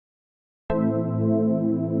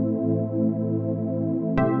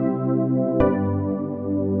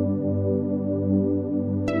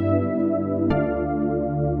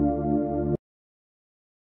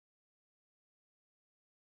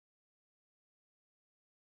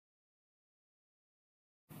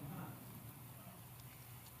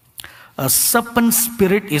A serpent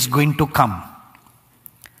spirit is going to come.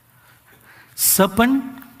 Serpent,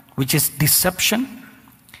 which is deception,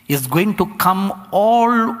 is going to come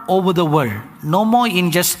all over the world. No more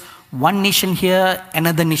in just one nation here,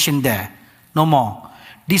 another nation there. No more.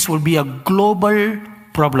 This will be a global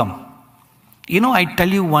problem. I tell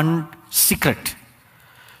you one secret.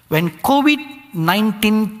 When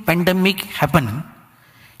COVID-19 pandemic happened,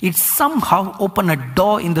 it somehow opened a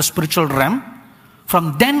door in the spiritual realm.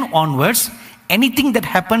 From then onwards, anything that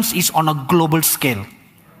happens is on a global scale.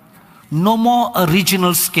 No more a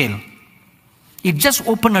regional scale. It just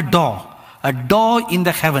opened a door in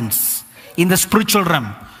the heavens, in the spiritual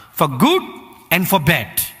realm, for good and for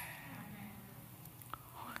bad.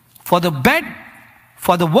 For the bad,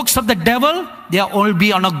 for the works of the devil, they will all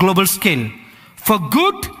be on a global scale. For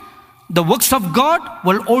good, the works of God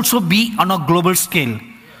will also be on a global scale.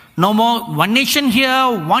 No more one nation here,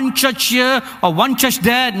 one church here, or one church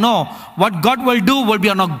there. No, what God will do will be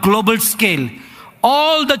on a global scale.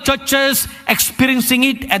 All the churches experiencing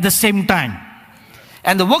it at the same time.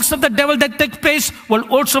 And the works of the devil that take place will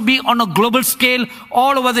also be on a global scale,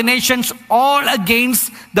 all over the nations, all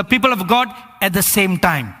against the people of God at the same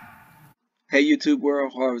time. Hey YouTube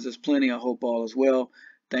world, Harvest is plenty. I hope all is well.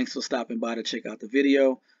 Thanks for stopping by to check out the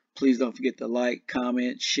video. Please don't forget to like,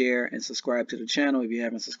 comment, share, and subscribe to the channel if you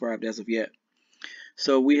haven't subscribed as of yet.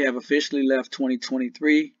 So we have officially left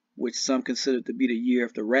 2023, which some consider to be the year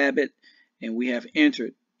of the rabbit, and we have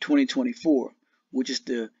entered 2024, which is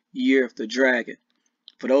the year of the dragon.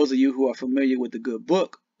 For those of you who are familiar with the good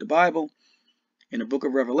book, the Bible, in the book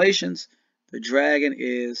of Revelations, the dragon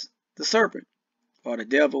is the serpent, or the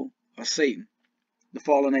devil, or Satan, the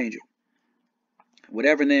fallen angel,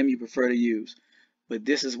 whatever name you prefer to use. But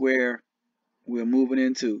this is where we're moving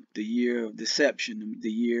into the year of deception, the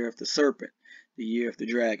year of the serpent, the year of the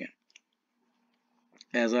dragon.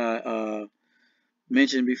 As I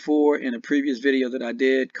mentioned before in a previous video that I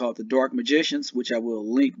did called The Dark Magicians, which I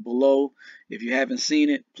will link below. If you haven't seen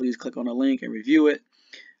it, please click on the link and review it.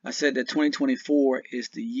 I said that 2024 is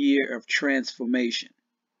the year of transformation,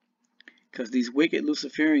 because these wicked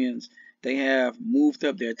Luciferians, they have moved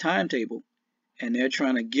up their timetable and they're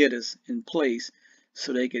trying to get us in place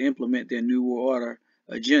so they can implement their New World Order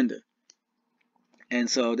agenda. And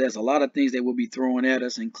so there's a lot of things they will be throwing at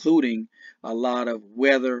us, including a lot of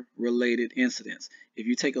weather-related incidents. If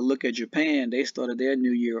you take a look at Japan, they started their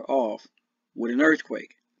new year off with an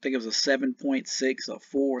earthquake. I think it was a 7.6 or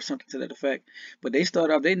 4 or something to that effect. But they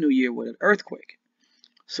started off their new year with an earthquake.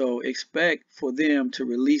 So expect for them to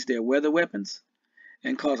release their weather weapons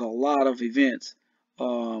and cause a lot of events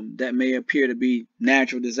that may appear to be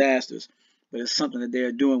natural disasters. But it's something that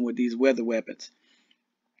they're doing with these weather weapons.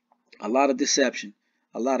 A lot of deception,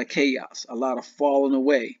 a lot of chaos, a lot of falling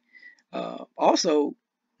away. Also,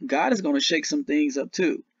 God is going to shake some things up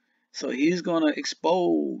too. So he's going to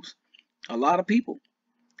expose a lot of people.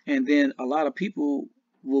 And then a lot of people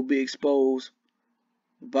will be exposed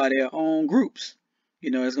by their own groups.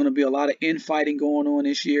 There's going to be a lot of infighting going on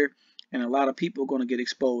this year. And a lot of people are going to get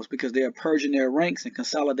exposed because they are purging their ranks and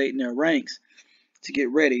consolidating their ranks to get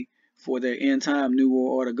ready for their end time New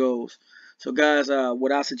World Order goals. So guys,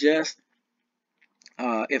 what I suggest,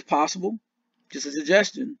 if possible, just a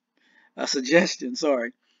suggestion,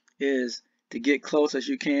 is to get close as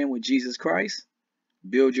you can with Jesus Christ.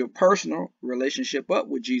 Build your personal relationship up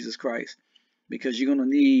with Jesus Christ, because you're going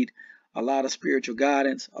to need a lot of spiritual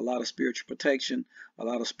guidance, a lot of spiritual protection, a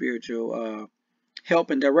lot of spiritual help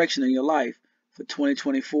and direction in your life for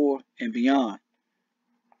 2024 and beyond.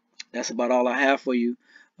 That's about all I have for you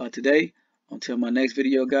today. Until my next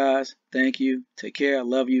video, guys, thank you. Take care. I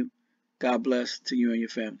love you. God bless to you and your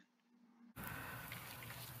family.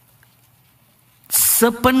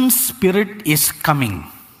 Serpent spirit is coming.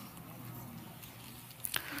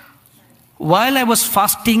 While I was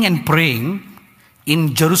fasting and praying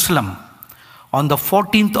in Jerusalem on the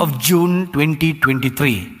 14th of June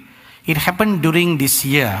 2023, it happened during this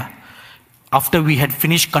year after we had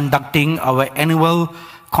finished conducting our annual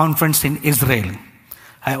conference in Israel.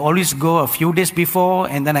 I always go a few days before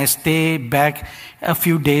and then I stay back a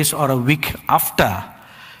few days or a week after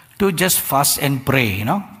to just fast and pray,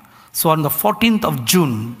 So on the 14th of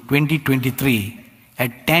June 2023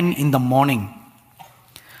 at 10 in the morning,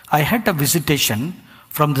 I had a visitation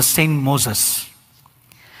from the Saint Moses.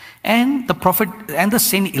 And the prophet and the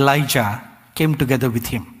Saint Elijah came together with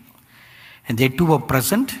him. And they two were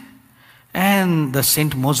present. And the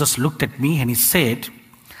Saint Moses looked at me and he said,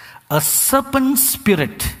 "A serpent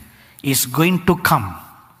spirit is going to come.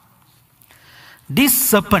 This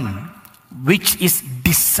serpent, which is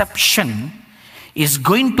deception, is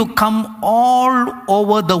going to come all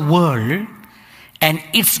over the world, and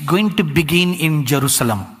it's going to begin in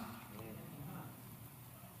Jerusalem.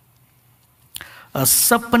 A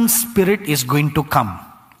serpent spirit is going to come.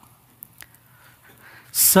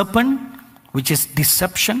 Serpent, which is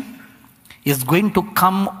deception, is going to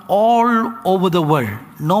come all over the world.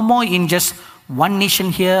 No more in just one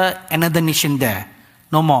nation here, another nation there.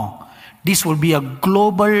 No more. This will be a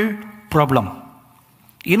global problem.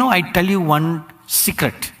 You know, I tell you one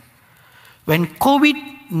secret. When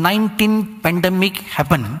COVID-19 pandemic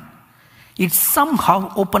happened, it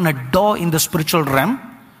somehow opened a door in the spiritual realm.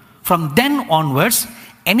 From then onwards,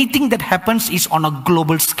 anything that happens is on a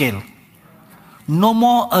global scale. No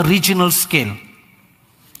more a regional scale.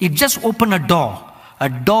 It just opened a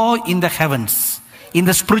door in the heavens, in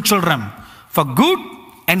the spiritual realm, for good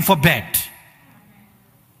and for bad.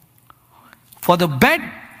 For the bad,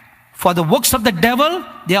 for the works of the devil,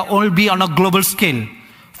 they will all be on a global scale.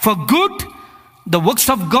 For good, the works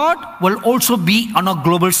of God will also be on a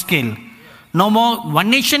global scale. No more one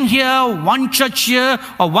nation here, one church here,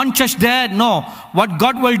 or one church there. No, what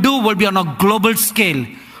God will do will be on a global scale.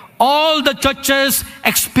 All the churches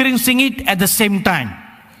experiencing it at the same time.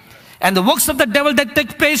 And the works of the devil that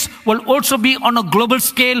take place will also be on a global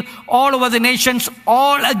scale, all over the nations,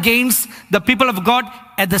 all against the people of God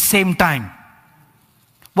at the same time.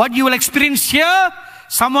 What you will experience here,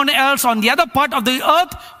 someone else on the other part of the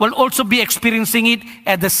earth will also be experiencing it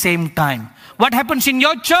at the same time. What happens in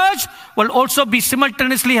your church will also be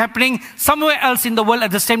simultaneously happening somewhere else in the world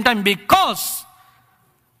at the same time, because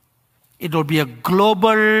it will be a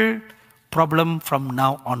global problem from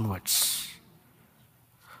now onwards.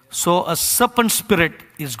 So a serpent spirit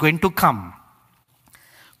is going to come,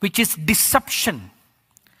 which is deception.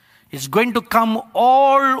 It's going to come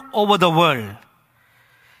all over the world.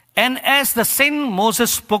 And as the Saint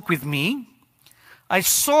Moses spoke with me, I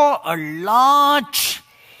saw a large,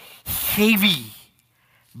 heavy,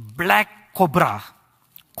 black cobra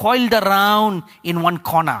coiled around in one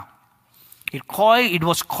corner. It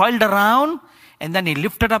was coiled around, and then it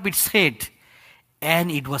lifted up its head,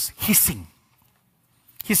 and it was hissing.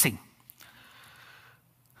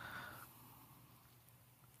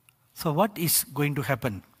 So what is going to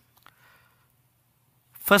happen?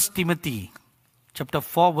 1 Timothy chapter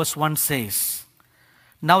 4 verse 1 says,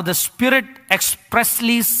 "Now the Spirit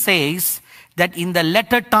expressly says that in the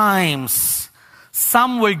latter times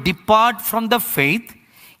some will depart from the faith,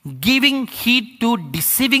 giving heed to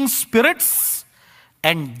deceiving spirits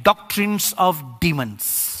and doctrines of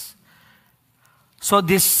demons." So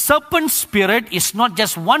this serpent spirit is not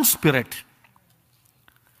just one spirit.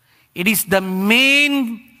 It is the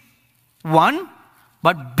main one,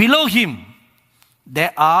 but below him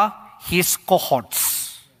there are his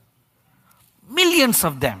cohorts. Millions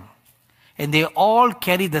of them. And they all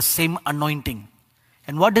carry the same anointing.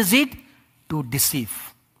 And what is it? To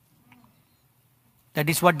deceive. That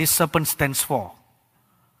is what this serpent stands for.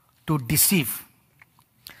 To deceive.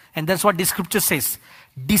 And that's what the scripture says.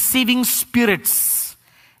 Deceiving spirits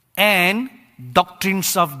and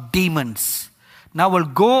doctrines of demons. Now will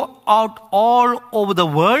go out all over the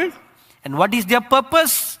world. And what is their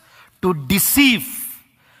purpose? To deceive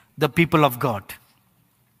the people of God.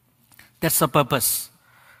 That's the purpose.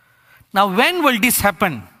 Now when will this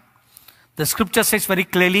happen? The scripture says very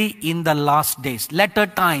clearly, in the last days. Latter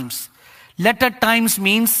times. Latter times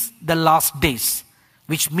means the last days,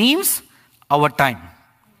 which means our time.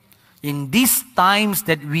 In these times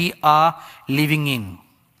that we are living in.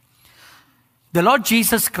 The Lord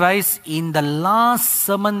Jesus Christ, in the last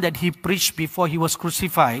sermon that he preached before he was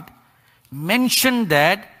crucified, mentioned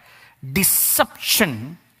that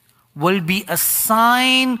deception will be a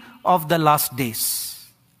sign of the last days.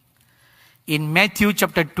 In Matthew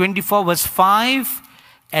chapter 24 verse 5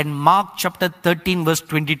 and Mark chapter 13 verse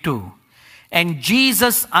 22. "And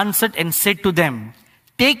Jesus answered and said to them,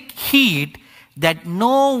 Take heed that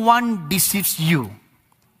no one deceives you."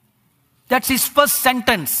 That's his first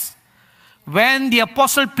sentence. When the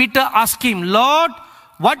apostle Peter asked him, "Lord,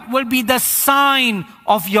 what will be the sign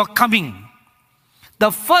of your coming?"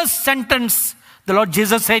 The first sentence the Lord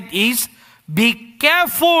Jesus said is, "Be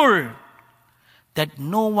careful that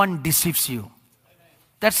no one deceives you."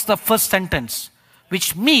 That's the first sentence,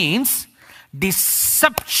 which means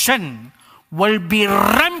deception will be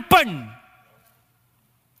rampant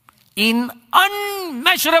in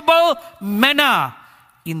unmeasurable manner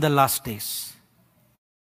in the last days.